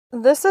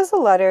This is a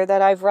letter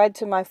that I've read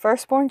to my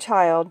firstborn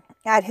child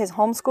at his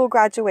homeschool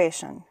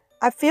graduation.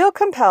 I feel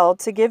compelled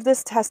to give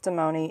this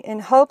testimony in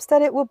hopes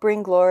that it will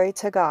bring glory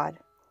to God.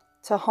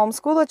 To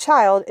homeschool a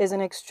child is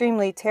an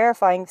extremely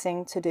terrifying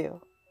thing to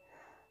do.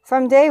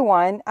 From day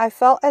one, I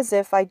felt as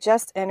if I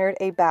just entered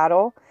a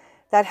battle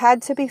that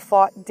had to be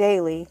fought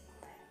daily,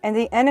 and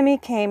the enemy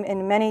came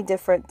in many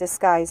different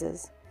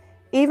disguises,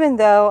 even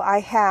though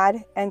I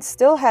had and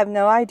still have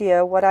no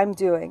idea what I'm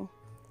doing.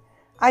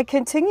 I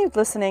continued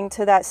listening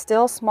to that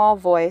still small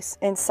voice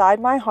inside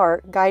my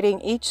heart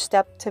guiding each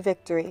step to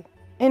victory.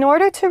 In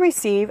order to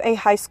receive a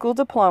high school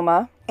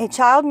diploma, a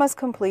child must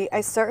complete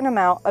a certain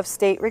amount of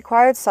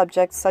state-required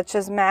subjects such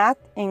as math,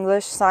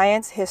 English,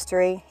 science,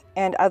 history,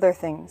 and other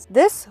things.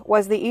 This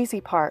was the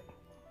easy part.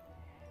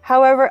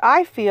 However,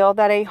 I feel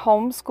that a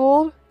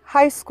homeschooled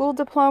high school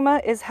diploma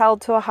is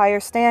held to a higher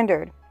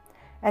standard.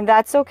 And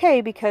that's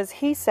okay because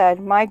he said,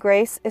 "My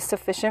grace is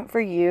sufficient for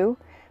you,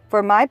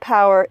 for my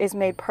power is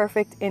made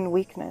perfect in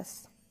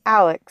weakness."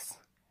 Alex,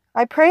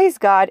 I praise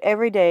God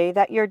every day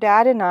that your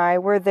dad and I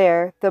were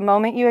there the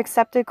moment you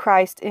accepted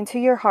Christ into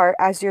your heart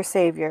as your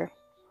Savior.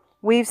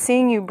 We've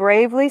seen you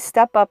bravely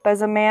step up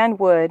as a man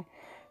would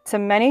to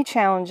many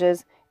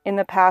challenges in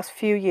the past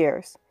few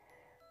years.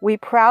 We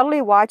proudly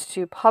watched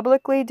you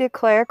publicly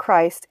declare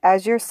Christ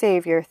as your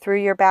Savior through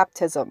your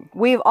baptism.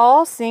 We've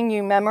all seen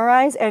you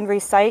memorize and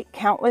recite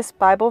countless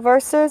Bible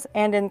verses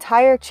and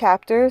entire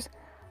chapters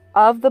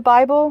of the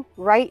Bible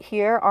right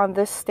here on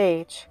this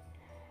stage.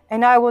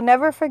 And I will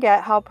never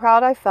forget how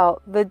proud I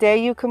felt the day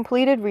you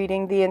completed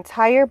reading the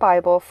entire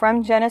Bible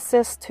from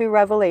Genesis to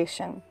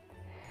Revelation.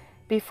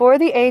 Before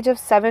the age of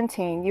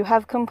 17, you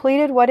have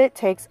completed what it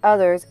takes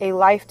others a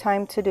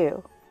lifetime to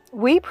do.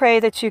 We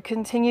pray that you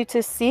continue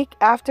to seek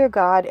after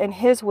God and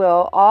His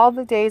will all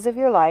the days of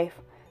your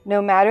life,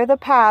 no matter the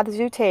paths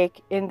you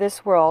take in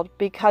this world,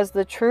 because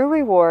the true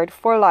reward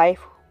for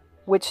life,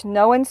 which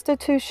no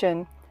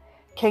institution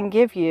can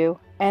give you,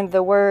 and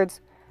the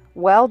words,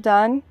 "Well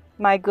done,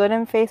 my good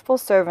and faithful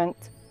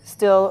servant,"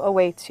 still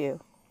awaits you.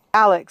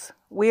 Alex,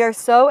 we are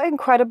so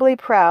incredibly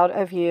proud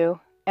of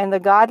you and the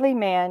godly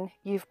man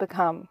you've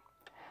become.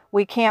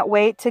 We can't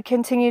wait to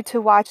continue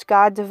to watch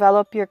God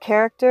develop your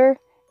character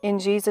in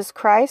Jesus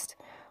Christ,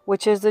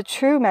 which is the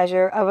true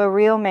measure of a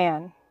real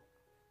man.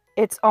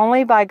 It's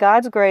only by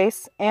God's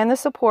grace and the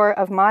support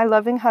of my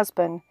loving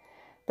husband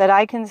that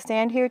I can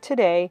stand here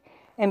today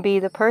and be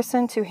the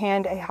person to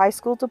hand a high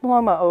school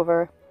diploma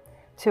over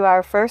to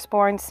our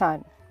firstborn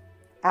son,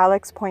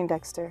 Alex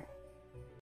Poindexter.